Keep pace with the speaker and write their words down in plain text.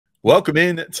Welcome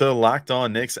in to Locked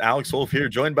On Knicks. Alex Wolf here,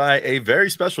 joined by a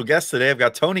very special guest today. I've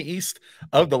got Tony East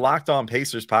of the Locked On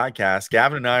Pacers podcast.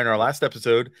 Gavin and I in our last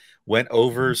episode went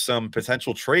over some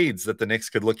potential trades that the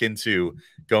Knicks could look into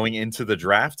going into the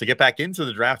draft. To get back into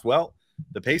the draft, well,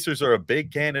 the Pacers are a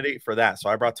big candidate for that.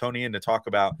 So I brought Tony in to talk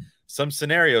about some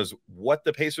scenarios, what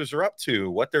the Pacers are up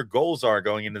to, what their goals are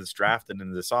going into this draft and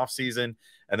into this offseason.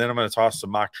 And then I'm going to toss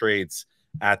some mock trades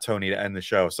at Tony to end the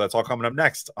show. So that's all coming up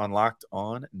next on Locked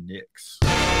On Knicks.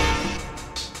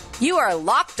 You are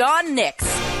Locked On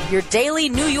Knicks, your daily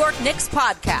New York Knicks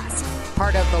podcast,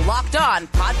 part of the Locked On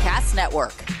Podcast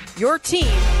Network, your team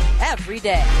every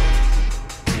day.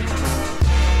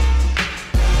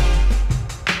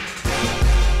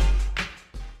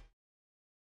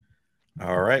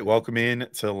 All right, welcome in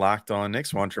to Locked On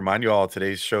Knicks. I want to remind you all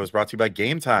today's show is brought to you by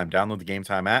Gametime. Download the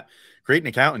Gametime app, create an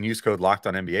account, and use code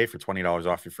LOCKEDONNBA for $20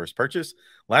 off your first purchase.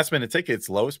 Last minute tickets,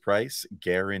 lowest price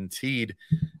guaranteed.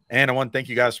 And I want to thank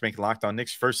you guys for making Locked On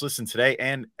Knicks first listen today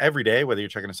and every day, whether you're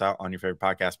checking us out on your favorite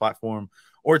podcast platform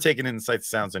or taking in the sights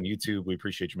and sounds on YouTube. We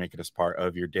appreciate you making us part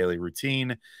of your daily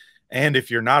routine. And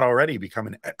if you're not already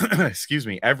becoming,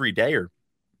 every dayer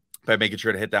by making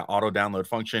sure to hit that auto download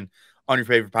function on your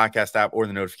favorite podcast app or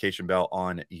the notification bell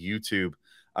on YouTube.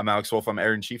 I'm Alex Wolf. I'm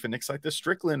Editor-in-Chief at Knicks Like This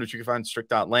Strickland, which you can find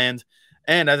strict.land.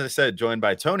 And as I said, joined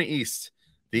by Tony East,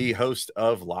 the host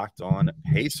of Locked On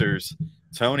Pacers.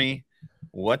 Tony,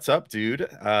 what's up, dude?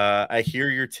 I hear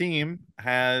your team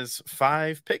has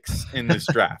 5 picks in this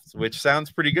draft, which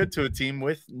sounds pretty good to a team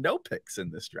with no picks in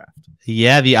this draft.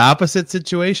 Yeah, the opposite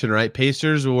situation, right?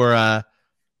 Pacers were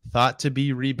thought to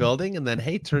be rebuilding, and then,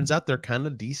 hey, turns out they're kind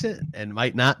of decent and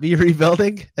might not be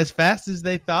rebuilding as fast as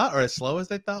they thought or as slow as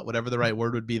they thought, whatever the right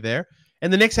word would be there.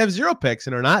 And the Knicks have 0 picks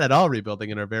and are not at all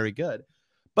rebuilding and are very good.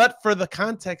 But for the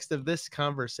context of this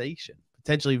conversation,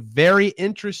 potentially very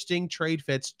interesting trade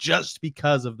fits just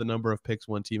because of the number of picks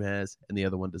one team has and the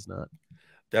other one does not.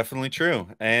 Definitely true.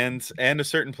 And a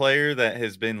certain player that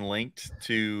has been linked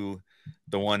to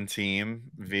the one team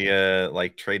via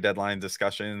like trade deadline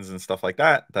discussions and stuff like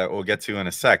that we'll get to in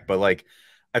a sec. But like,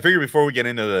 I figure before we get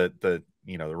into the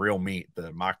real meat,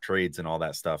 the mock trades and all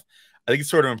that stuff, I think it's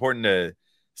sort of important to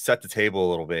set the table a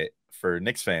little bit for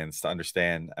Knicks fans to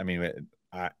understand. I mean,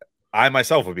 I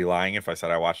myself would be lying if I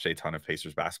said I watched a ton of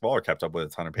Pacers basketball or kept up with a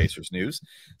ton of Pacers news.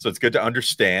 So it's good to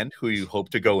understand who you hope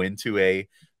to go into a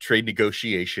trade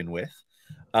negotiation with.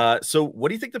 So what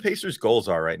do you think the Pacers' goals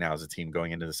are right now as a team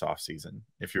going into this offseason,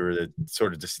 if you were to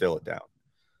sort of distill it down?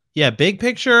 Yeah, big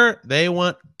picture, they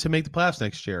want to make the playoffs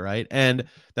next year, right? And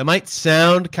that might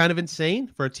sound kind of insane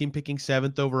for a team picking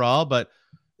 7th overall, but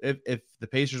if the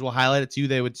Pacers will highlight it to you,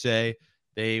 they would say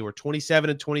they were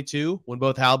 27-22 when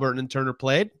both Haliburton and Turner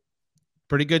played.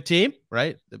 Pretty good team,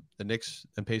 right? The Knicks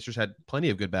and Pacers had plenty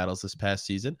of good battles this past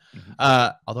season.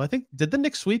 Mm-hmm. Although I think, did the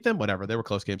Knicks sweep them? Whatever, they were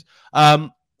close games.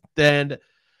 Then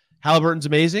Haliburton's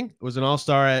amazing. It was an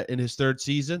all-star in his 3rd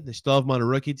season. They still have him on a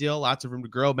rookie deal. Lots of room to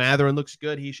grow. Mathurin looks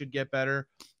good. He should get better.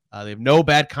 They have no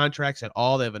bad contracts at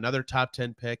all. They have another top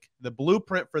 10 pick. The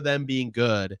blueprint for them being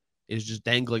good is just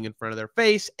dangling in front of their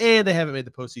face, and they haven't made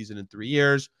the postseason in 3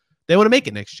 years. They want to make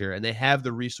it next year, and they have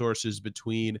the resources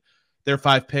between their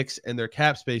 5 picks and their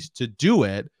cap space to do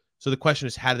it. So the question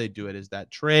is, how do they do it? Is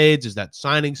that trades? Is that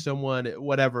signing someone?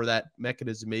 Whatever that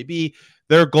mechanism may be,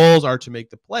 their goals are to make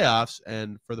the playoffs.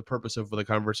 And for the purpose of the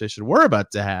conversation we're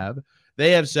about to have, they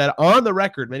have said on the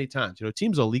record many times,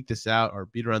 teams will leak this out or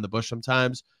beat around the bush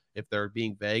sometimes if they're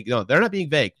being vague. No, they're not being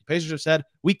vague. The Pacers have said,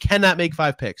 we cannot make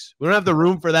 5 picks. We don't have the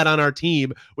room for that on our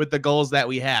team with the goals that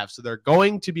we have. So they're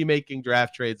going to be making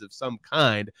draft trades of some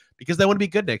kind because they want to be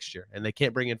good next year, and they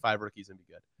can't bring in 5 rookies and be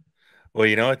good. Well,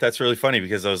 you know what? That's really funny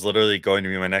because I was literally going to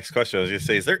be my next question. I was going to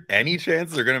say, is there any chance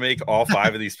they're going to make all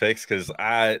 5 of these picks? Because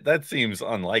that seems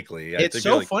unlikely. It's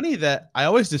so funny that I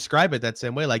always describe it that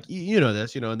same way. Like, in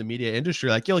the media industry,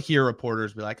 like you'll hear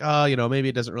reporters be like, oh, maybe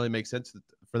it doesn't really make sense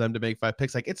for them to make 5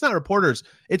 picks. Like, it's not reporters.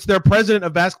 It's their president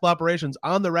of basketball operations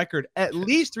on the record at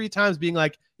least 3 times being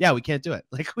like, yeah, we can't do it.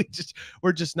 Like,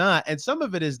 we're just not. And some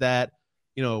of it is that,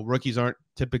 rookies aren't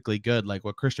typically good. Like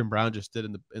what Christian Brown just did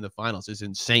in the finals is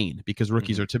insane because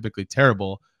rookies are typically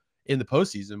terrible in the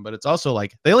postseason. But it's also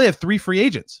like they only have 3 free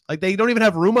agents. Like they don't even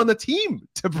have room on the team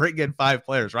to bring in 5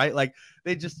 players, right? Like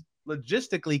they just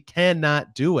logistically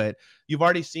cannot do it. You've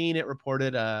already seen it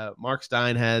reported. Mark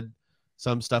Stein had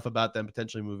some stuff about them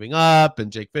potentially moving up,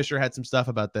 and Jake Fisher had some stuff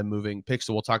about them moving picks.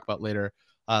 So we'll talk about later,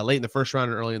 late in the first round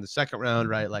and early in the second round,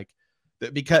 right? Like,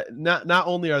 because not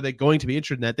only are they going to be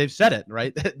interested in that, they've said it,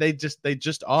 right? they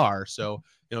just are. So,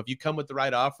 if you come with the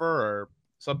right offer or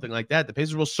something like that, the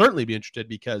Pacers will certainly be interested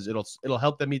because it'll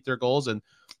help them meet their goals. And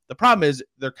the problem is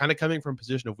they're kind of coming from a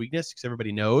position of weakness because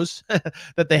everybody knows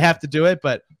that they have to do it,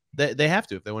 but they have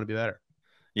to if they want to be better.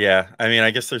 Yeah, I mean,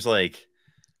 I guess there's like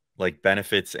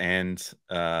benefits and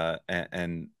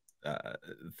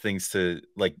things to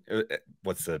like.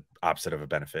 What's the opposite of a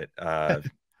benefit?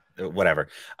 Whatever.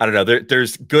 I don't know.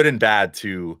 There's good and bad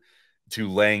to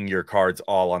laying your cards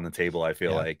all on the table, I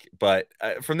feel like. But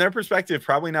from their perspective,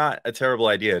 probably not a terrible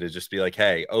idea to just be like,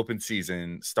 hey, open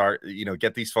season, start,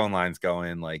 get these phone lines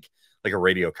going like a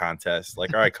radio contest.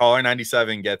 Like, all right, caller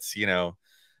 97 gets,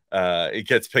 it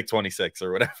gets pick 26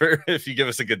 or whatever if you give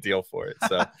us a good deal for it.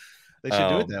 So they should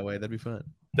do it that way. That'd be fun.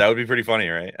 That would be pretty funny,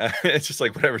 right? It's just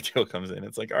like whatever deal comes in.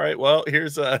 It's like, all right, well,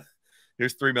 here's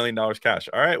 $3 million cash.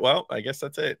 All right, well, I guess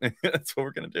that's it. That's what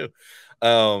we're gonna do.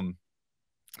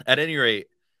 At any rate,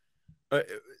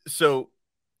 so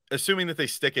assuming that they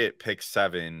stick at pick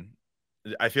 7,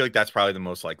 I feel like that's probably the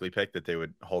most likely pick that they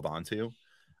would hold on to.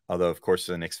 Although, of course,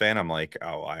 as a Knicks fan, I'm like,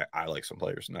 oh, I like some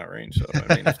players in that range. So,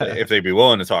 I mean, if they'd be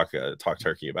willing to talk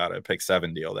turkey about a pick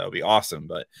 7 deal, that would be awesome.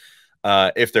 But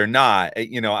if they're not,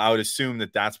 I would assume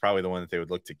that that's probably the one that they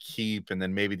would look to keep. And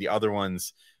then maybe the other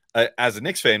ones, as a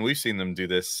Knicks fan, we've seen them do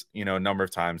this, a number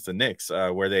of times, the Knicks,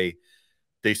 where they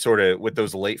sort of, with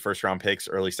those late first round picks,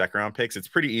 early second round picks, it's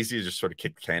pretty easy to just sort of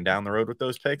kick the can down the road with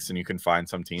those picks. And you can find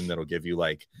some team that'll give you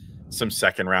like some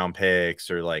second round picks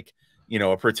or like,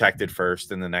 a protected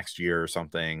first in the next year or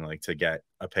something, like to get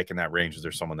a pick in that range. Is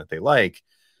there someone that they like?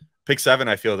 Pick 7,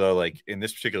 I feel though, like in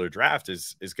this particular draft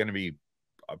is going to be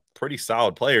a pretty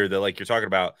solid player that, like you're talking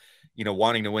about,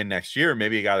 wanting to win next year,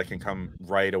 maybe a guy that can come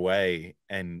right away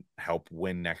and help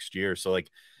win next year. So like,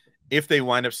 if they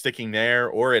wind up sticking there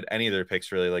or at any of their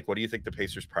picks, really, like, what do you think the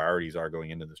Pacers' priorities are going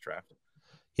into this draft?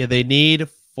 Yeah, they need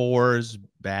 4s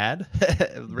bad,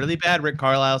 really bad. Rick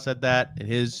Carlisle said that in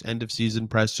his end of season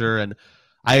presser. And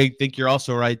I think you're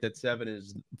also right that 7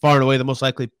 is far and away the most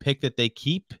likely pick that they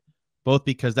keep, both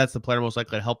because that's the player most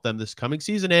likely to help them this coming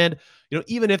season. And,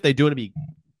 even if they do want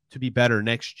to be better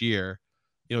next year,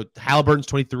 Halliburton's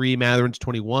 23, Mathurin's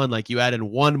 21, like you add in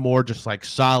one more just like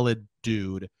solid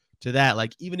dude to that.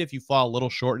 Like, even if you fall a little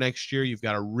short next year, you've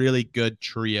got a really good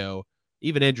trio,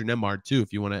 even Andrew Nembhard too,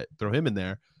 if you want to throw him in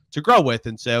there, to grow with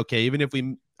and say, okay, even if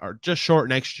we are just short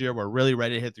next year, we're really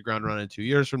ready to hit the ground running 2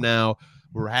 years from now.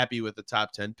 We're happy with the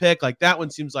top 10 pick. Like, that one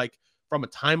seems like, from a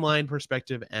timeline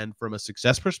perspective and from a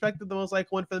success perspective, the most likely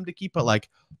one for them to keep. But like,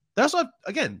 that's what,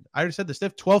 again, I already said this, they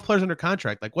have 12 players under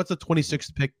contract. Like, what's the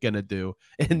 26th pick going to do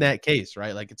in that case,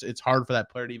 right? Like, it's hard for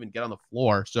that player to even get on the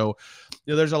floor. So,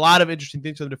 there's a lot of interesting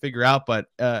things for them to figure out. But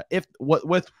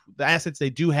with the assets they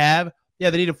do have, yeah,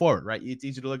 they need a forward, right? It's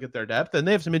easy to look at their depth, and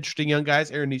they have some interesting young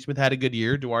guys. Aaron Nesmith had a good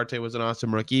year. Duarte was an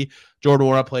awesome rookie. Jordan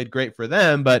Nwora played great for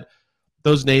them, but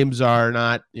those names are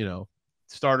not,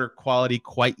 starter quality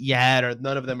quite yet, or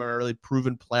none of them are really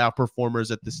proven playoff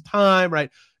performers at this time, right?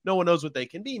 No one knows what they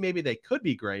can be. Maybe they could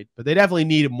be great, but they definitely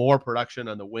need more production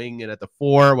on the wing and at the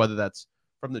 4, whether that's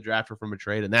from the draft or from a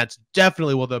trade. And that's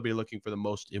definitely what they'll be looking for the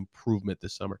most improvement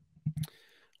this summer.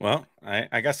 Well,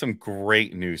 I got some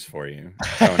great news for you,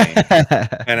 Tony.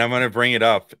 And I'm going to bring it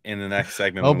up in the next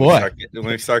segment. Oh, when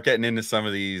we start getting into some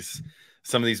of these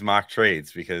mock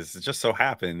trades, because it just so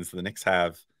happens the Knicks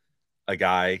have a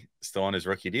guy still on his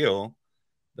rookie deal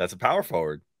that's a power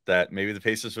forward that maybe the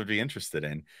Pacers would be interested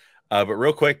in. But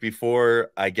real quick, before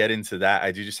I get into that,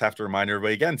 I do just have to remind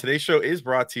everybody again, today's show is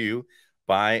brought to you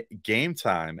by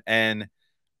Gametime. And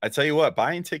I tell you what,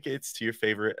 buying tickets to your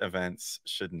favorite events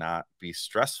should not be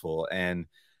stressful. And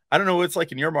I don't know what it's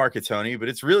like in your market, Tony, but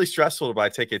it's really stressful to buy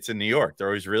tickets in New York. They're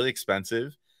always really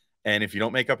expensive. And if you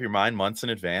don't make up your mind months in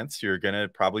advance, you're going to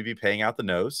probably be paying out the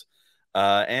nose.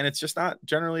 And it's just not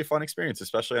generally a fun experience,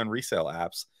 especially on resale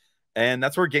apps. And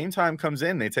that's where Gametime comes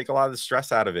in. They take a lot of the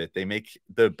stress out of it. They make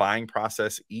the buying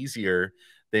process easier.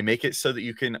 They make it so that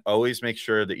you can always make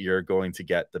sure that you're going to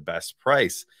get the best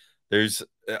price. There's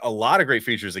a lot of great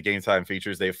features that Gametime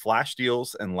features. They have flash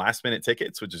deals and last-minute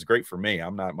tickets, which is great for me.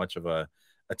 I'm not much of a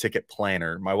ticket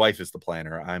planner. My wife is the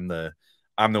planner. I'm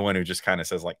the one who just kind of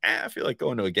says like, I feel like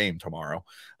going to a game tomorrow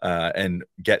and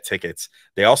get tickets.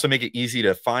 They also make it easy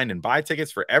to find and buy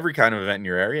tickets for every kind of event in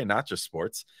your area, not just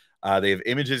sports. They have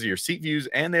images of your seat views,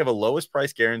 and they have a lowest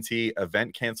price guarantee,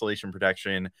 event cancellation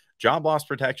protection, job loss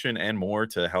protection, and more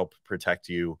to help protect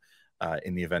you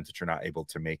in the event that you're not able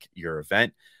to make your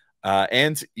event.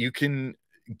 And you can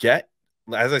get,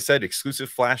 as I said, exclusive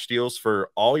flash deals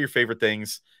for all your favorite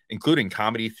things, including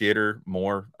comedy, theater,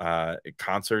 more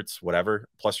concerts, whatever,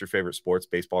 plus your favorite sports,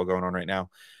 baseball going on right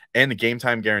now. And the game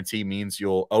time guarantee means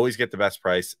you'll always get the best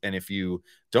price. And if you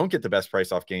don't get the best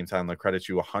price off game time, they'll credit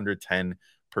you 110%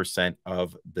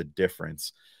 of the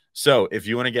difference. So if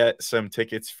you want to get some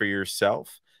tickets for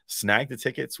yourself, snag the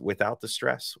tickets without the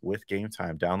stress with Game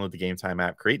Time. Download the Game Time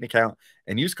app, create an account,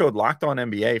 and use code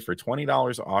LOCKEDONNBA for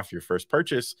 $20 off your first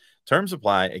purchase. Terms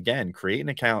apply. Again, create an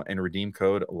account and redeem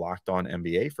code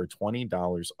LOCKEDONNBA for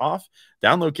 $20 off.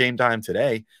 Download Game Time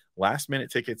today. Last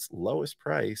minute tickets, lowest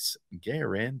price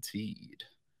guaranteed.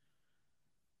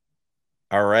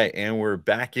 All right, and we're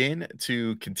back in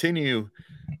to continue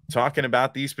talking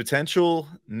about these potential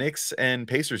Knicks and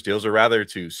Pacers deals, or rather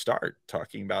to start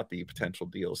talking about the potential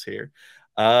deals here.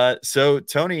 So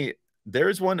Tony,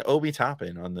 there's one Obi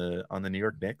Toppin on the New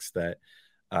York Knicks that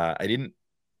I didn't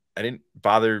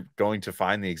bother going to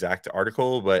find the exact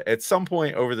article, but at some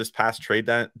point over this past trade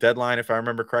deadline, if I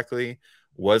remember correctly,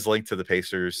 was linked to the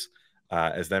Pacers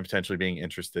as them potentially being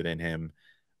interested in him.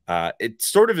 It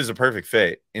sort of is a perfect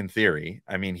fit in theory.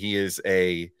 I mean,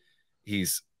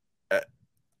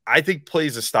 I think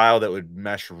plays a style that would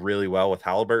mesh really well with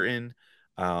Halliburton,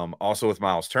 also with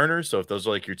Miles Turner. So if those are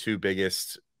like your two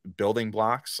biggest building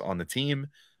blocks on the team,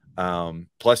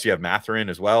 plus you have Mathurin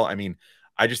as well. I mean,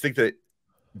 I just think that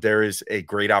there is a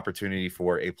great opportunity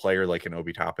for a player like an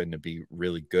Obi Toppin to be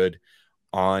really good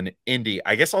on Indy.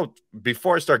 I guess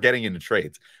before I start getting into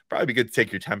trades, probably be good to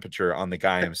take your temperature on the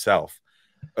guy himself.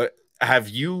 Have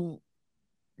you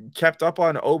kept up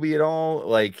on Obi at all?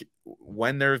 Like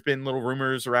when there have been little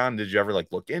rumors around, did you ever like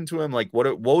look into him? Like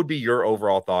what would be your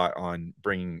overall thought on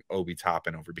bringing Obi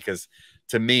Toppin over? Because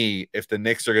to me, if the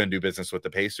Knicks are going to do business with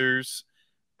the Pacers,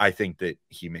 I think that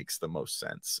he makes the most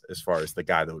sense as far as the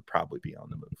guy that would probably be on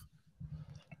the move.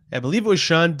 I believe it was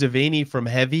Sean Devaney from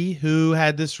Heavy who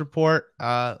had this report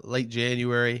late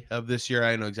January of this year.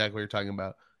 I know exactly what you're talking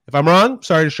about. If I'm wrong,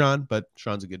 sorry to Sean, but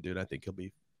Sean's a good dude. I think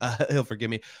he'll forgive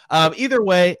me. Either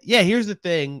way, yeah, here's the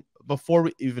thing. Before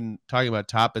we even talking about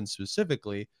Toppin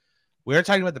specifically, we're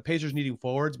talking about the Pacers needing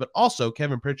forwards, but also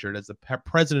Kevin Pritchard as the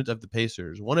president of the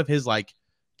Pacers. One of his like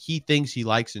key things he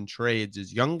likes in trades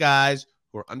is young guys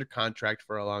who are under contract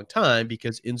for a long time,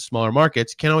 because in smaller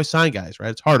markets, you can't always sign guys, right?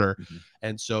 It's harder. Mm-hmm.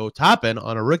 And so Toppin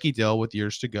on a rookie deal with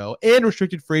years to go and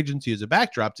restricted free agency as a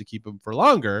backdrop to keep him for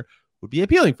longer would be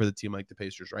appealing for the team like the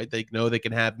Pacers, right? They know they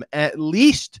can have him at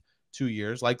least 2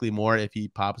 years, likely more if he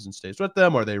pops and stays with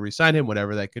them or they re-sign him,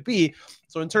 whatever that could be.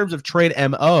 So in terms of trade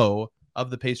MO of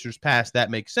the Pacers past, that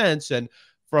makes sense. And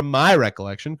from my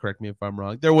recollection, correct me if I'm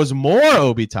wrong, there was more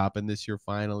Obi Toppin this year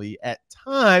finally at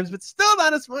times, but still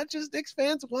not as much as Knicks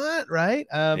fans want, right?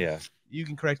 Yeah. You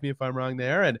can correct me if I'm wrong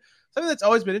there. And something that's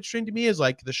always been interesting to me is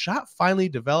like the shot finally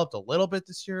developed a little bit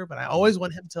this year, but I always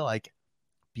want him to like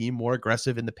be more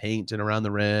aggressive in the paint and around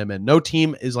the rim. And no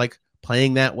team is like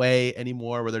playing that way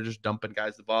anymore, where they're just dumping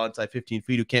guys the ball inside 15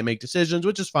 feet who can't make decisions,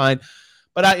 which is fine.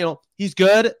 But he's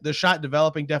good. The shot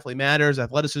developing definitely matters.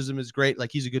 Athleticism is great.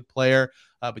 Like he's a good player,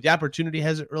 but the opportunity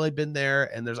hasn't really been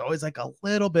there. And there's always like a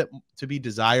little bit to be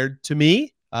desired to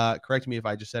me. Correct me if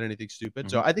I just said anything stupid.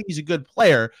 Mm-hmm. So I think he's a good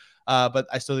player, but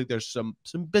I still think there's some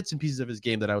bits and pieces of his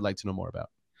game that I would like to know more about.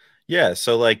 Yeah.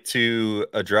 So like to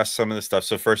address some of the stuff.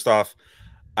 So first off,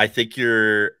 I think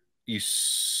you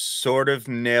sort of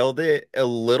nailed it a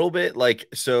little bit. Like,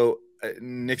 so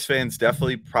Knicks fans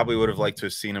definitely probably would have liked to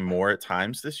have seen him more at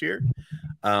times this year.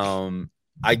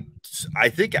 I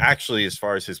think actually, as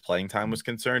far as his playing time was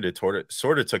concerned, it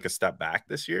sort of took a step back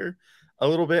this year a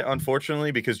little bit,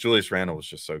 unfortunately, because Julius Randle was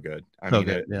just so good. I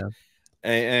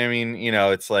mean,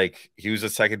 it's like he was a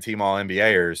second team All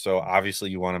NBAer, so obviously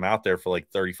you want him out there for like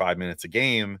 35 minutes a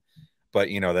game, but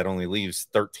that only leaves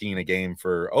 13 a game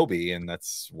for Obi, and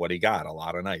that's what he got a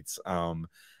lot of nights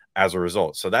as a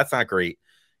result. So that's not great.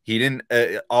 He didn't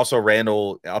also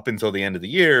Randle up until the end of the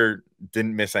year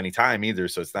didn't miss any time either.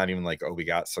 So it's not even like, we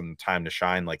got some time to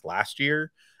shine like last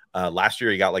year. Last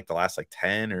year he got like the last like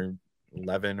 10 or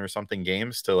 11 or something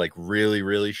games to like really,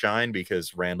 really shine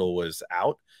because Randle was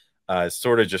out.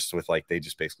 Sort of just with like, they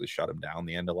just basically shut him down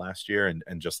the end of last year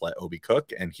and just let Obi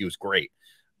cook. And he was great.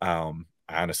 I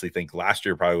honestly think last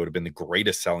year probably would have been the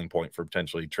greatest selling point for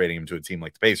potentially trading him to a team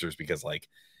like the Pacers, because like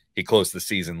he closed the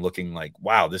season looking like,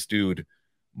 wow, this dude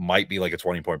might be like a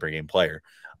 20-point per game player.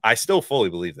 I still fully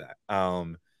believe that.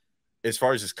 As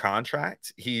far as his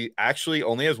contract, he actually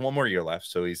only has one more year left.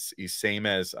 So he's same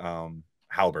as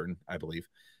Halliburton, I believe.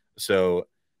 So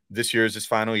this year is his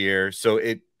final year. So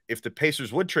if the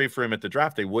Pacers would trade for him at the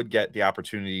draft, they would get the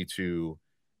opportunity to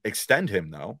extend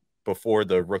him though before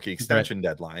the rookie extension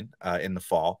deadline in the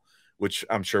fall, which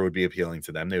I'm sure would be appealing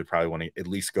to them. They would probably want to at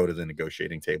least go to the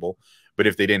negotiating table. But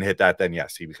if they didn't hit that, then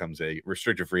yes, he becomes a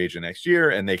restricted free agent next year,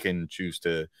 and they can choose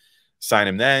to sign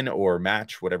him then or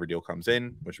match whatever deal comes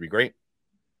in, which would be great.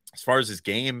 As far as his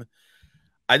game,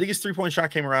 I think his three-point shot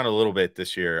came around a little bit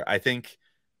this year. I think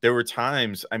there were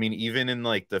times, I mean, even in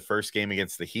like the first game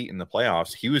against the Heat in the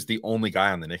playoffs, he was the only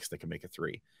guy on the Knicks that could make a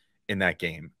three in that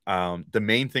game. The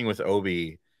main thing with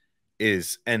Obi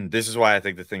is, and this is why I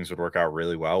think the things would work out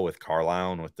really well with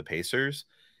Carlisle and with the Pacers,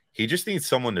 he just needs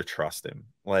someone to trust him.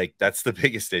 Like, that's the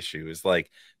biggest issue, is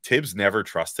like Tibbs never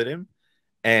trusted him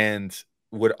and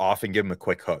would often give him a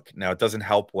quick hook. Now, it doesn't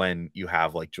help when you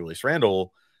have like Julius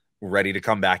Randle ready to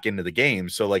come back into the game.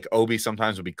 So like Obi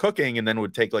sometimes would be cooking and then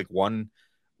would take like one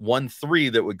three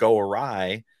that would go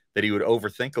awry, that he would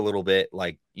overthink a little bit,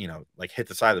 like, you know, like hit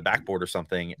the side of the backboard or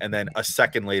something. And then a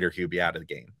second later, he would be out of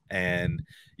the game. And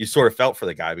you sort of felt for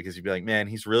the guy, because you'd be like, man,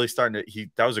 he's really starting to,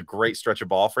 that was a great stretch of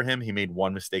ball for him. He made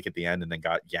one mistake at the end and then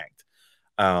got yanked,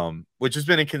 which has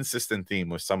been a consistent theme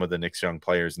with some of the Knicks young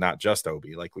players, not just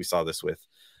Obi. Like we saw this with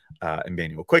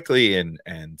Emmanuel Quickly and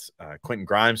Quentin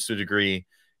Grimes to a degree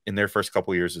in their first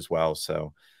couple years as well.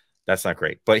 So that's not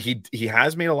great, but he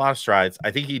has made a lot of strides.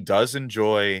 I think he does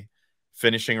enjoy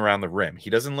finishing around the rim. He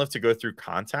doesn't love to go through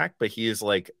contact, but he is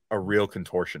like a real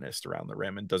contortionist around the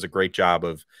rim and does a great job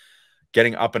of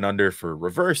getting up and under for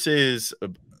reverses,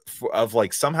 of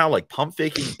like somehow like pump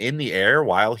faking in the air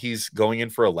while he's going in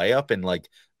for a layup and like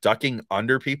ducking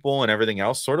under people and everything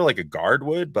else, sort of like a guard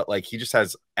would, but like he just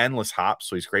has endless hops.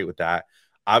 So he's great with that.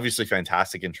 Obviously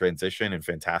fantastic in transition and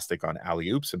fantastic on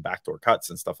alley-oops and backdoor cuts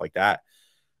and stuff like that.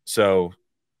 So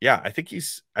yeah, I think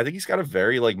he's got a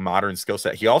very like modern skill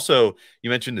set. He also, you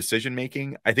mentioned decision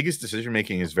making. I think his decision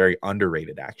making is very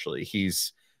underrated, actually.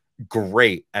 He's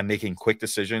great at making quick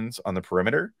decisions on the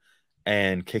perimeter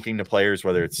and kicking to players,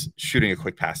 whether it's shooting a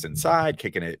quick pass inside,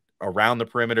 kicking it around the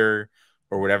perimeter,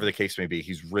 or whatever the case may be.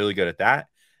 He's really good at that,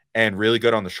 and really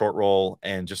good on the short roll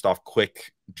and just off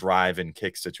quick drive and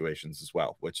kick situations as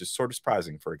well, which is sort of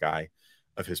surprising for a guy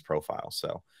of his profile.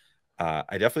 So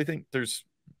I definitely think there's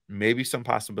maybe some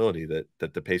possibility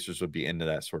that the Pacers would be into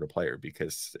that sort of player,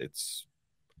 because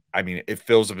it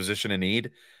fills a position of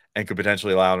need and could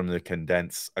potentially allow them to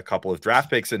condense a couple of draft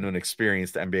picks into an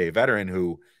experienced NBA veteran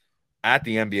who at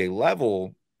the NBA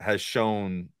level has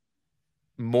shown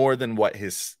more than what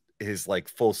his like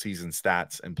full season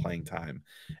stats and playing time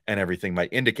and everything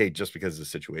might indicate, just because of the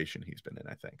situation he's been in,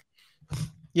 I think.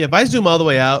 Yeah, if I zoom all the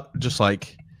way out, just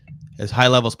like as high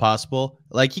level as possible,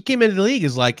 like he came into the league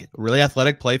as like really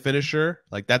athletic play finisher.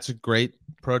 Like that's a great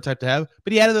prototype to have,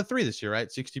 but he added the three this year, right?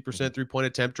 60% 3-point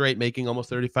attempt rate, making almost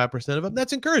 35% of them.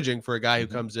 That's encouraging for a guy who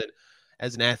comes in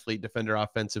as an athlete, defender,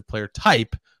 offensive player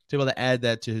type, to be able to add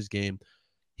that to his game.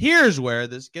 Here's where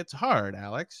this gets hard,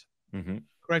 Alex.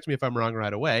 Correct me if I'm wrong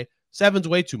right away. 7's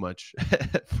way too much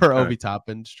for Obi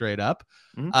Toppin, straight up.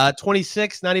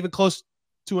 26, not even close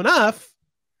to enough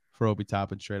for Obi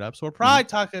Toppin, straight up. So we're probably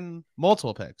talking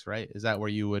multiple picks, right? Is that where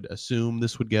you would assume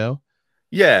this would go?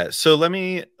 Yeah. So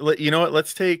you know what?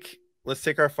 Let's take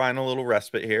our final little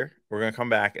respite here. We're going to come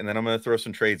back, and then I'm going to throw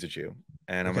some trades at you,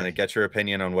 and I'm going to get your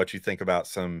opinion on what you think about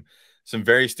some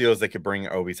various deals that could bring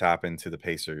Obi Toppin to the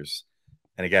Pacers.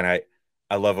 And again,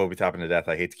 I love Obi Toppin to death.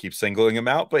 I hate to keep singling him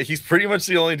out, but he's pretty much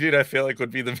the only dude I feel like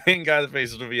would be the main guy the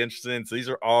Pacers would be interested in. So these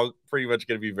are all pretty much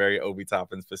going to be very Obi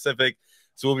Toppin specific.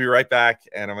 So we'll be right back,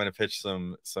 and I'm going to pitch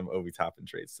some Obi Toppin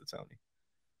trades to Tony.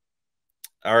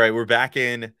 All right, we're back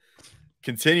in,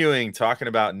 continuing talking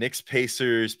about Knicks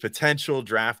Pacers potential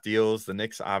draft deals. The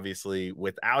Knicks obviously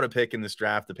without a pick in this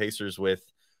draft, the Pacers with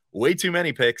way too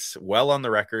many picks, well on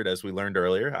the record, as we learned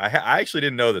earlier. I actually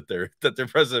didn't know that their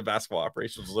president of basketball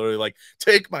operations was literally like,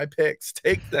 take my picks,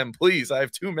 take them, please. I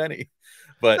have too many.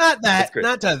 But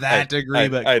not to that degree.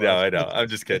 But I know. I'm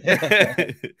just kidding.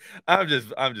 I'm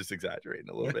just exaggerating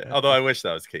a little bit. Although I wish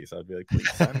that was the case. I'd be like,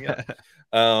 please sign me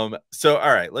up. So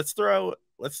all right, let's throw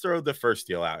the first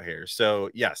deal out here. So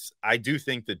yes, I do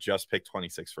think that just pick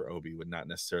 26 for Obi would not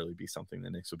necessarily be something the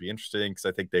Knicks would be interested in, because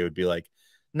I think they would be like,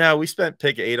 no, we spent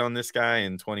pick 8 on this guy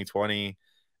in 2020,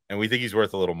 and we think he's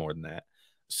worth a little more than that.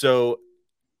 So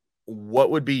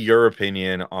what would be your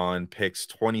opinion on picks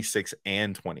 26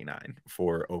 and 29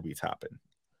 for Obi Toppin?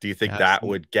 Do you think that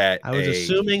would get I was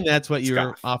assuming that's what your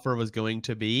scuff offer was going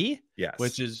to be. Yes.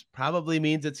 Which is probably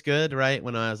means it's good, right?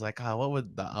 When I was like, oh, what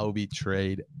would the Obi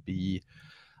trade be?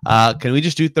 Can we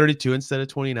just do 32 instead of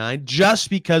 29? Just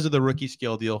because of the rookie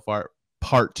scale deal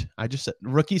part. I just said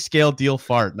rookie scale deal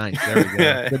fart. Nice. There we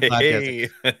go. Good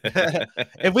podcast.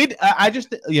 If we, I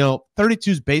just,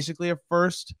 32 is basically a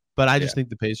first, but I just think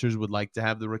the Pacers would like to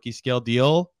have the rookie scale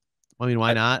deal I mean,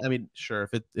 why not? I mean, sure,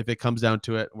 if it comes down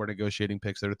to it, we're negotiating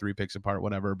picks that are 3 picks apart,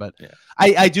 whatever. But Yeah.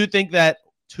 I do think that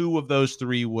 2 of those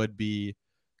 3 would be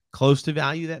close to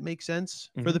value that makes sense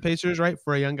for the Pacers, right?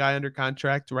 For a young guy under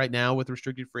contract right now with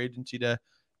restricted free agency to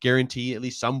guarantee at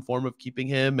least some form of keeping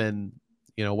him. And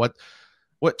you know what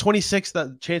 26,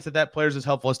 the chance that player's as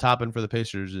helpful as Toppin for the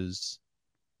Pacers is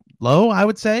low, I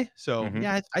would say. So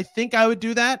yeah, I think I would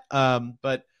do that.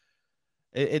 But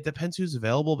it depends who's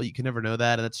available, but you can never know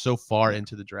that. And that's so far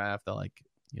into the draft that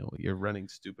you're running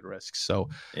stupid risks. So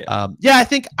I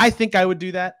think I would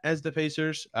do that as the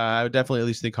Pacers. I would definitely at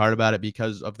least think hard about it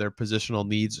because of their positional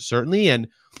needs, certainly. And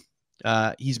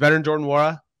he's better than Jordan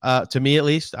Nwora, to me at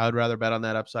least. I would rather bet on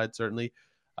that upside, certainly.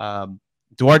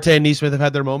 Duarte and Nesmith have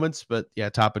had their moments, but yeah,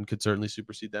 Toppin could certainly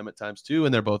supersede them at times too.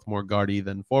 And they're both more guardy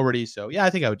than forwardy. So yeah, I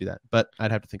think I would do that, but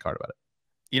I'd have to think hard about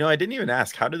it. I didn't even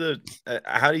ask, how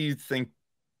do you think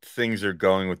things are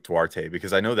going with Duarte?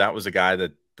 Because I know that was a guy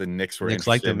that the Knicks were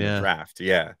interested in the draft.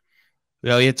 Yeah.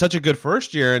 He had such a good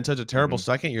first year and such a terrible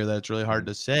second year that it's really hard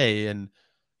to say. And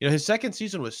his second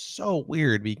season was so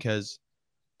weird because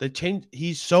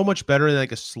he's so much better in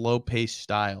like a slow pace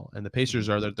style, and the Pacers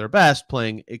are at their best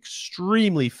playing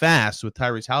extremely fast with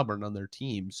Tyrese Halliburton on their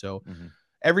team. So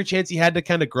every chance he had to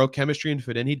kind of grow chemistry and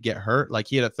fit in, he'd get hurt. Like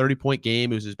he had a 30-point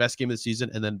game. It was his best game of the season,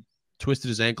 and then twisted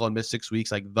his ankle and missed 6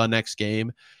 weeks, like the next game.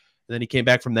 And then he came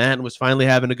back from that and was finally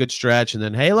having a good stretch. And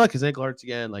then, hey, look, his ankle hurts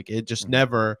again. Like it just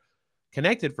never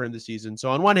connected for him this season. So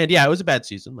on one hand, yeah, it was a bad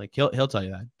season. Like he'll tell you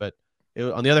that. But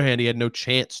on the other hand, he had no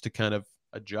chance to kind of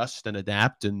adjust and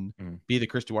adapt and be the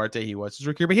Chris Duarte he was his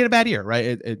rookie year. But he had a bad year,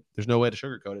 right? There's no way to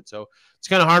sugarcoat it. So it's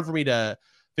kind of hard for me to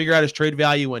figure out his trade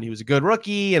value when he was a good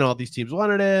rookie and all these teams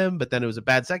wanted him, but then it was a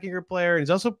bad second-year player, and he's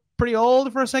also pretty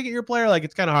old for a second-year player. Like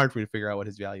it's kind of hard for me to figure out what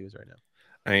his value is right now.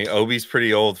 I mean, Obi's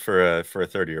pretty old for a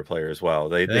third-year player as well.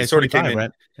 They sort of came in,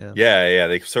 right? Yeah.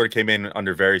 They sort of came in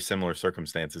under very similar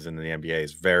circumstances in the NBA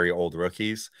as very old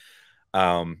rookies.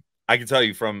 I can tell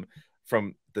you from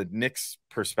the Knicks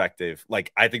perspective,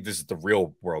 like I think this is the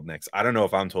real world Knicks. I don't know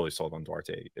if I'm totally sold on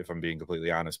Duarte, if I'm being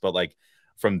completely honest, but like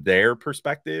from their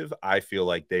perspective, I feel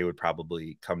like they would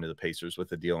probably come to the Pacers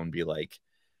with a deal and be like,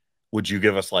 would you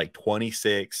give us like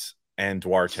 26 and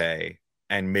Duarte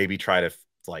and maybe try to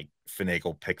like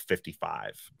finagle pick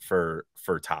 55 for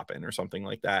Toppin or something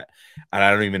like that? And I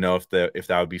don't even know if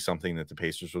that would be something that the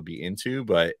Pacers would be into,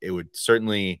 but it would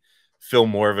certainly fill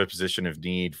more of a position of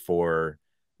need for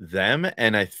them.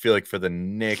 And I feel like for the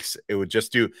Knicks, it would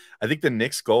just do, I think the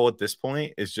Knicks goal at this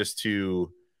point is just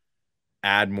to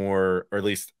add more, or at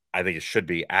least I think it should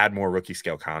be add more rookie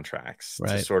scale contracts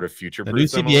to sort of future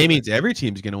proof. The new CBA means every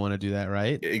team's going to want to do that,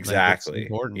 right? Exactly. Like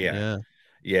important.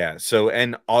 Yeah. So,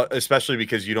 and especially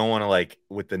because you don't want to, like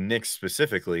with the Knicks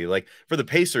specifically, like for the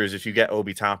Pacers, if you get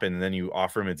Obi Toppin and then you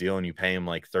offer him a deal and you pay him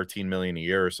like $13 million a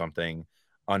year or something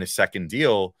on his second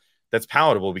deal, that's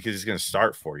palatable because he's going to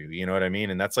start for you. You know what I mean?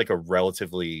 And that's like a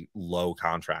relatively low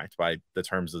contract by the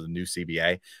terms of the new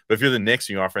CBA. But if you're the Knicks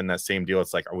and you offer him that same deal,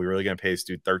 it's like, are we really going to pay this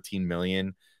dude $13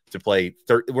 million to play?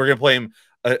 We're going to play him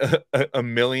a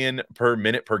million per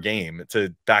minute per game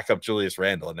to back up Julius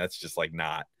Randle. And that's just like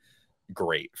not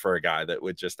great for a guy that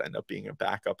would just end up being a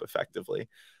backup effectively.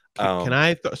 Can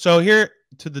I? So here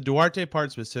to the Duarte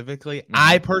part specifically,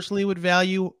 I personally would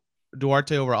value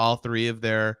Duarte over all 3 of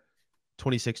their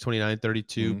 26, 29,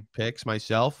 32 picks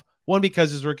myself. 1,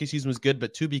 because his rookie season was good,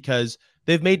 but 2, because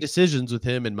they've made decisions with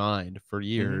him in mind for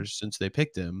years since they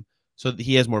picked him. So that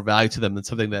he has more value to them than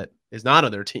something that is not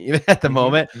on their team at the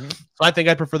moment. So I think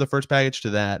I'd prefer the first package to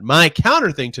that. My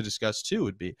counter thing to discuss too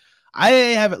would be, I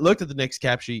haven't looked at the Knicks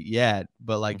cap sheet yet,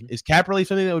 but like, is cap relief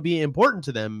something that would be important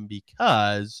to them?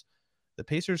 Because the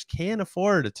Pacers can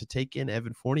afford to take in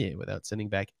Evan Fournier without sending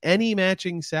back any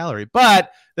matching salary.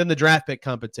 But then the draft pick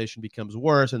compensation becomes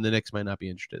worse, and the Knicks might not be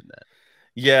interested in that.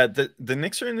 Yeah, the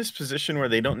Knicks are in this position where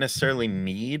they don't necessarily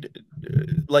need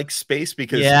like space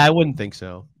because I wouldn't think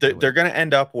so. They're going to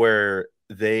end up where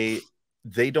they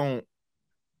won't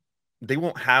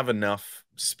have enough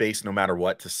space no matter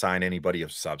what to sign anybody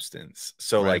of substance.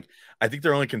 So like I think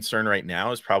their only concern right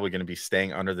now is probably going to be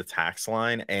staying under the tax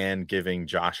line and giving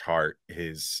Josh Hart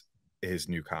his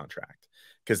new contract,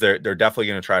 because they're definitely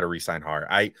going to try to re-sign Hart.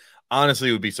 I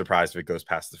honestly would be surprised if it goes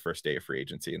past the first day of free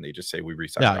agency and they just say we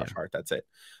re-sign Josh Hart. That's it.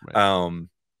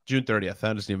 June 30th.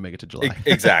 That doesn't even make it to July.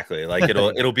 Exactly. Like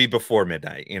it'll be before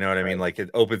midnight. You know what I mean? Like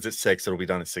it opens at 6. It'll be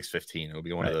done at 6:15. It'll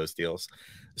be one of those deals.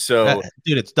 So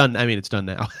dude, it's done. I mean, it's done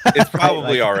now. It's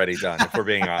probably already done if we're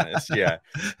being honest. Yeah.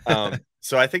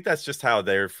 So I think that's just how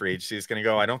their free agency is going to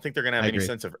go. I don't think they're going to have any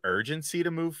sense of urgency to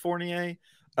move Fournier.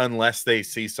 unless they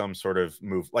see some sort of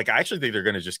move. Like, I actually think they're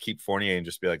going to just keep Fournier and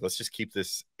just be like, let's just keep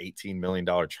this $18 million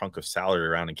chunk of salary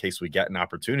around in case we get an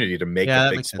opportunity to make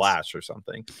a big splash or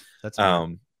something. That's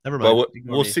never mind. Well,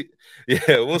 we'll see.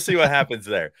 Yeah, we'll see what happens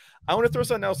there. I want to throw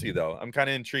something else to you, though. I'm kind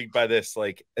of intrigued by this.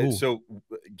 Like, so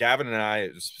Gavin and I,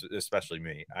 especially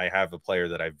me, I have a player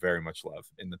that I very much love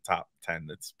in the top 10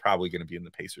 that's probably going to be in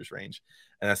the Pacers range,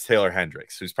 and that's Taylor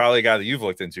Hendricks, who's probably a guy that you've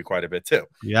looked into quite a bit too.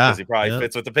 Yeah, because he probably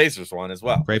fits with the Pacers one as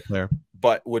well. Great player,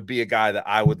 but would be a guy that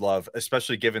I would love,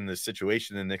 especially given the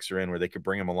situation the Knicks are in, where they could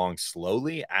bring him along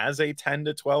slowly as a 10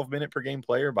 to 12 minute per game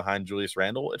player behind Julius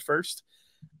Randle at first.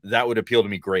 That would appeal to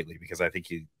me greatly because I think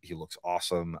he looks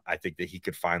awesome. I think that he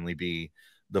could finally be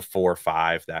the 4 or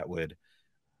 5 that would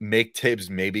make Tibbs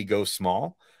maybe go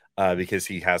small because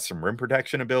he has some rim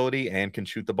protection ability and can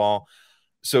shoot the ball.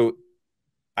 So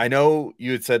I know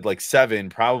you had said like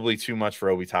 7, probably too much for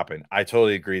Obi Toppin. I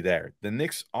totally agree there. The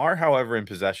Knicks are, however, in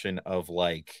possession of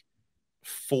like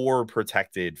 4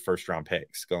 protected first-round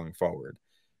picks going forward.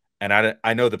 And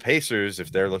I know the Pacers,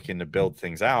 if they're looking to build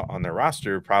things out on their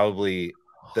roster, probably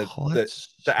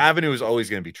the avenue is always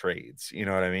going to be trades. You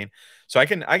know what I mean? So I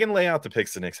can lay out the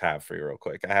picks the Knicks have for you real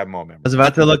quick. I have them all memorized. I was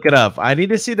about to look it up. I need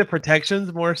to see the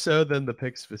protections more so than the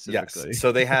picks specifically. Yes.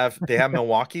 So they have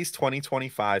Milwaukee's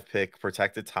 2025 pick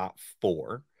protected top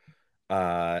 4.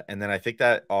 And then I think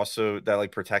that also that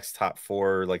like protects top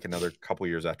 4 like another couple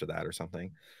years after that or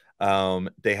something.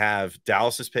 They have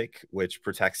Dallas's pick, which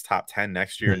protects top 10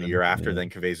 next year and the year after, then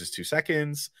conveys us 2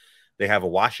 seconds. They have a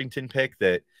Washington pick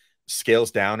that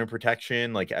scales down in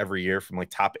protection like every year from like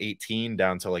top 18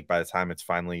 down to like by the time it's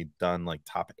finally done like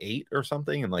top 8 or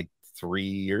something. And like 3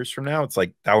 years from now, it's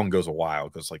like that one goes a while.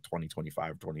 It goes like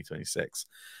 2025, 2026.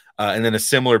 And then a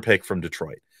similar pick from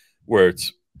Detroit where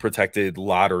it's protected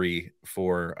lottery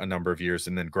for a number of years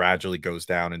and then gradually goes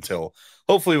down until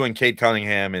hopefully when Cade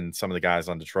Cunningham and some of the guys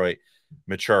on Detroit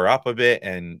mature up a bit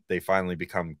and they finally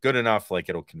become good enough, like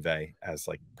it'll convey as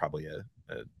like probably a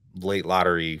late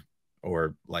lottery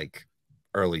or like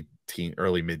early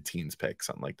mid-teens pick,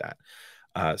 something like that.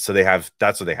 So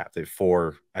that's what they have. They have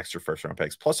 4 extra first-round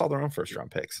picks plus all their own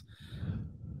first-round picks.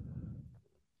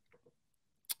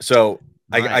 So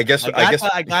I guess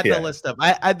I got the list up.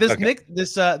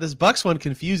 This Bucks one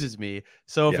confuses me.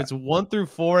 So if it's 1 through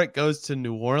 4, it goes to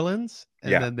New Orleans,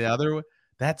 and then the other one.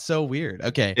 That's so weird.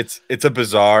 Okay, it's a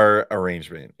bizarre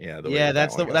arrangement. Yeah,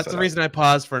 that's the reason I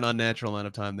paused for an unnatural amount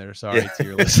of time there. Sorry to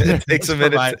your listeners. Takes a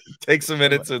minute. Takes a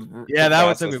minute to that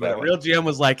one took me a minute. Real GM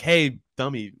was like, "Hey,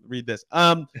 dummy, read this."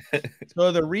 So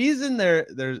the reason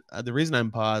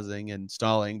I'm pausing and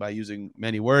stalling by using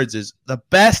many words is the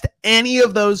best any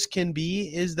of those can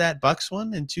be is that Bucks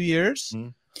one in 2 years,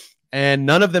 and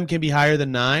none of them can be higher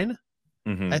than 9.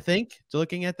 I think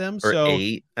looking at them, or so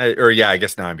 8, or I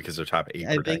guess 9 because they're top 8.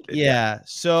 I think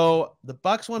So the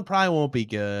Bucks one probably won't be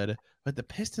good, but the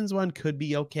Pistons one could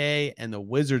be okay, and the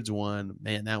Wizards one,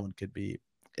 man, that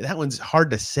one's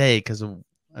hard to say because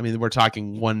we're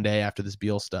talking one day after this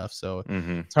Beal stuff, so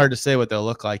it's hard to say what they'll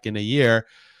look like in a year.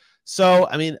 So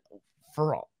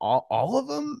for all of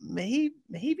them, maybe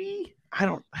I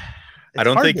don't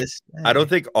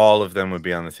think all of them would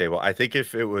be on the table. I think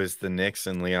if it was the Knicks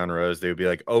and Leon Rose, they would be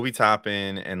like Obi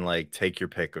Toppin and like take your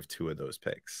pick of 2 of those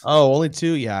picks. Oh, only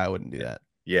 2? Yeah, I wouldn't do that.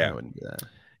 Yeah, I wouldn't do that.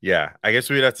 Yeah, I guess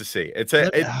we'd have to see. What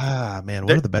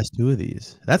are the best 2 of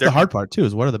these? That's the hard part too.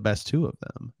 Is what are the best 2 of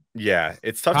them? Yeah,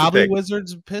 it's tough. Probably to pick.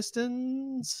 Wizards,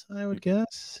 Pistons, I would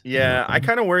guess. Yeah, I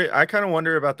kind of worry. I kind of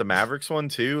wonder about the Mavericks one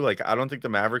too. Like, I don't think the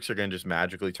Mavericks are going to just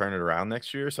magically turn it around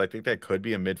next year. So I think that could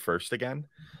be a mid-first again.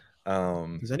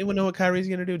 Does anyone know what Kyrie's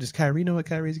gonna do? Does Kyrie know what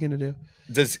Kyrie's gonna do?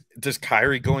 Does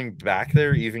Kyrie going back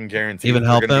there even guarantee even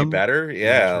help them be better?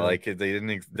 Yeah, like they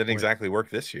didn't exactly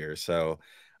work this year, so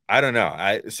I don't know.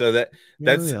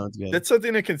 That's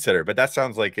something to consider, but that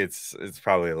sounds like it's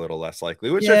probably a little less likely,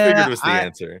 which I figured was the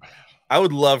answer. I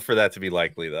would love for that to be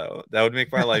likely though. That would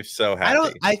make my life so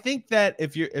happy. I think that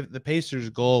if the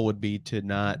Pacers' goal would be to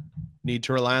not need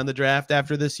to rely on the draft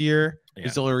after this year.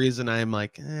 It's the only reason I'm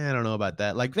like, I don't know about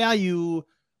that. Like value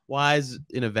wise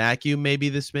in a vacuum, maybe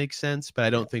this makes sense, but I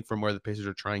don't think from where the Pacers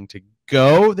are trying to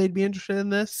go, they'd be interested in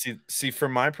this. See,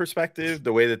 from my perspective,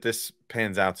 the way that this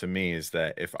pans out to me is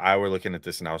that if I were looking at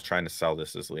this and I was trying to sell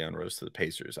this as Leon Rose to the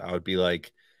Pacers, I would be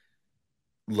like,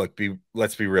 look,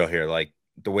 let's be real here. Like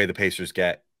the way the Pacers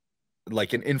get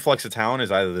like an influx of talent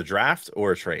is either the draft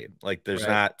or a trade. Like there's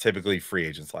not typically free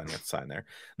agents lining up to sign there.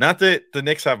 Not that the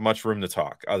Knicks have much room to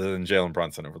talk other than Jalen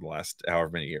Brunson over the last however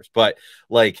many years, but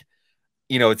like,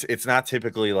 it's not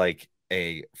typically like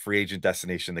a free agent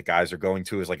destination that guys are going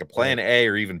to as like a plan A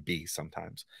or even B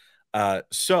sometimes.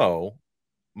 So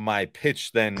my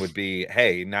pitch then would be,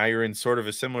 hey, now you're in sort of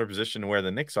a similar position to where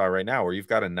the Knicks are right now, where you've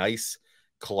got a nice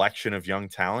collection of young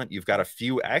talent. You've got a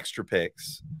few extra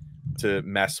picks to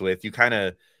mess with. You kind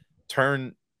of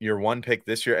turn your one pick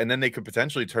this year, and then they could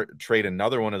potentially trade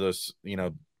another one of those,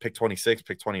 pick 26,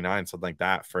 pick 29, something like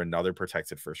that, for another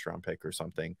protected first round pick or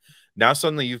something. Now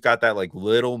suddenly you've got that like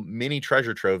little mini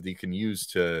treasure trove that you can use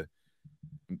to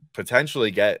potentially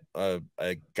get a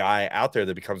guy out there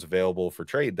that becomes available for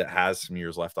trade that has some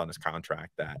years left on his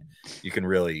contract that you can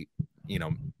really,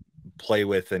 play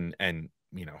with and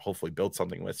hopefully build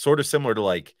something with. Sort of similar to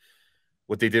like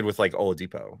what they did with like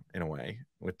Oladipo in a way,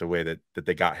 with the way that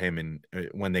they got him and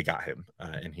when they got him,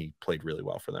 and he played really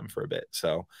well for them for a bit.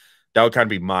 So that would kind of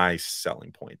be my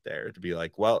selling point there, to be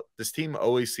like, well, this team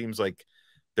always seems like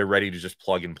they're ready to just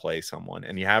plug and play someone.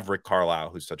 And you have Rick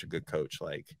Carlisle, who's such a good coach.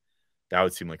 Like, that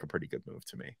would seem like a pretty good move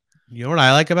to me. You know what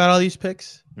I like about all these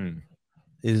picks?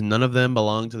 Is none of them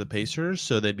belong to the Pacers,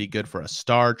 so they'd be good for a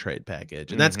star trade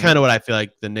package. And that's kind of what I feel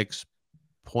like the Knicks'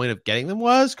 point of getting them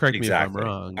was. Correct me if I'm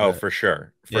wrong. Oh, for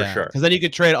sure. For sure. Because then you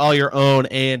could trade all your own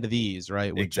and these,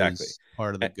 right? Which is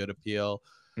part of the good appeal.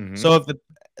 So if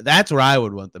that's where I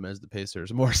would want them, as the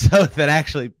Pacers, more so than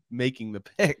actually making the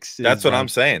picks. That's what I'm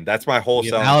saying. That's my whole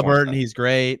selling Halliburton, he's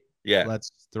great. Yeah.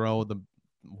 Let's throw the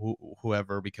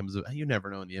whoever becomes, you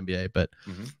never know in the NBA, but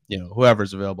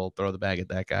whoever's available, throw the bag at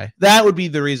that guy. That would be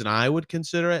the reason I would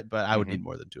consider it, but I would need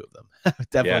more than two of them. I would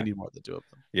definitely need more than two of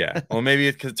them. Yeah. Well, maybe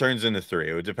it turns into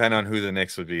three. It would depend on who the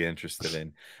Knicks would be interested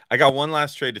in. I got one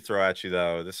last trade to throw at you,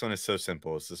 though. This one is so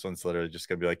simple. This one's literally just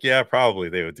going to be like, yeah, probably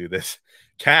they would do this.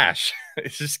 Cash.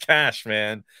 It's just cash,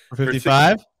 man. For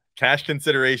 55? Cash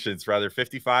considerations for either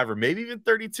 55 or maybe even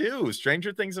 32.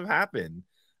 Stranger things have happened.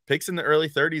 Picks in the early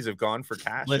 30s have gone for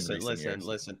cash.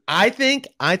 Listen. I think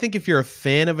if you're a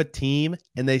fan of a team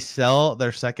and they sell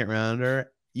their second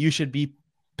rounder, you should be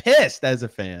pissed as a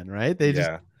fan, right? They just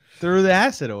threw the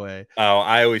asset away. Oh,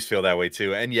 I always feel that way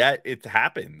too, and yet it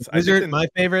happens. My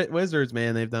favorite Wizards,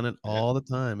 man, they've done it all the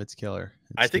time. It's killer.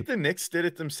 I think the Knicks did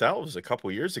it themselves a couple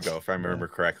years ago, if I remember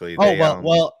correctly.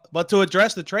 But to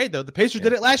address the trade though, the Pacers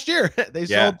did it last year. They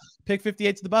sold pick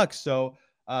 58 to the Bucks, so.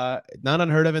 Not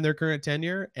unheard of in their current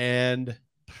tenure, and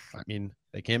I mean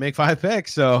they can't make 5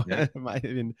 picks, so I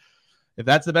mean, if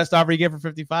that's the best offer you get for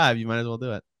 55, you might as well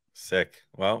do it. Sick.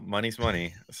 Well, money's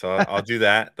money, so I'll do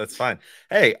that. That's fine.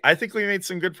 Hey, I think we made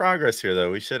some good progress here,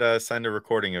 though. We should send a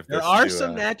recording of this. There are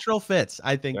some natural fits,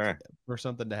 I think, for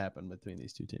something to happen between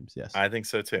these two teams. Yes, I think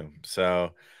so too.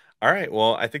 So. All right.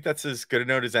 Well, I think that's as good a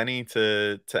note as any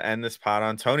to end this pod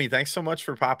on. Tony, thanks so much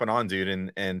for popping on,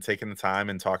 dude, and taking the time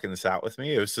and talking this out with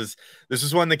me. This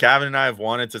is one that Gavin and I have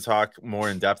wanted to talk more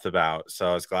in depth about. So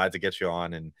I was glad to get you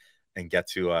on and get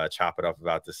to chop it up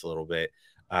about this a little bit.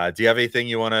 Do you have anything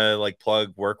you want to like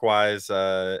plug work-wise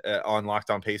on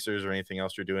Locked On Pacers, or anything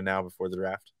else you're doing now before the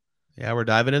draft? Yeah, we're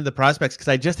diving into the prospects because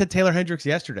I just had Taylor Hendricks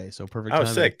yesterday, so perfect. Oh,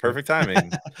 sick! Perfect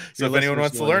timing. So if anyone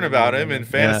wants to learn about him and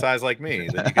fantasize like me,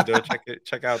 then you can go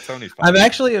check out Tony's podcast. I'm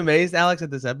actually amazed, Alex,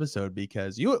 at this episode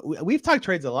because we've talked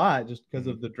trades a lot just because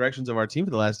of the directions of our team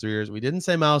for the last 3 years. We didn't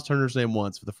say Miles Turner's name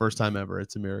once for the first time ever.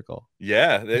 It's a miracle.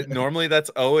 Yeah, normally that's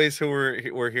always who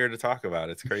we're here to talk about.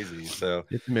 It's crazy. So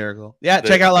it's a miracle. Yeah,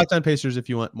 check out Locked On Pacers if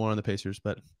you want more on the Pacers.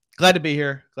 But glad to be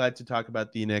here. Glad to talk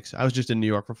about the Knicks. I was just in New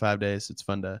York for 5 days. It's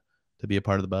fun to be a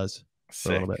part of the buzz for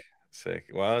a little bit.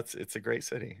 Sick. Well, it's a great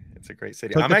city. It's a great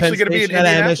city. I'm actually going to be in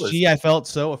Indianapolis. MSG, I felt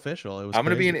so official. I'm going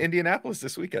to be in Indianapolis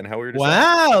this weekend. How weird is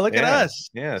that? Wow, look at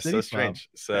us. Yeah, so strange.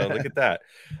 So look at that.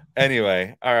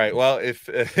 Anyway, all right. Well,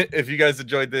 if you guys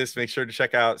enjoyed this, make sure to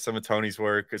check out some of Tony's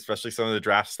work, especially some of the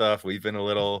draft stuff. We've been a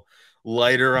little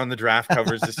lighter on the draft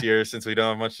covers this year since we don't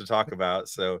have much to talk about.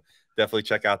 So definitely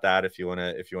check out that if you want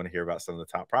to hear about some of the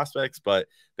top prospects. But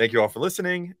thank you all for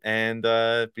listening, and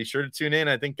be sure to tune in.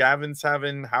 I think Gavin's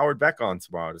having Howard Beck on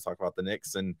tomorrow to talk about the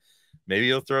Knicks, and maybe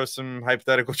he'll throw some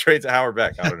hypothetical trades at Howard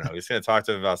Beck. I don't know. He's going to talk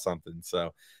to him about something.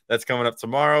 So that's coming up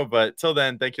tomorrow. But till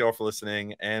then, thank you all for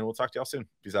listening, and we'll talk to y'all soon.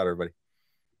 Peace out, everybody.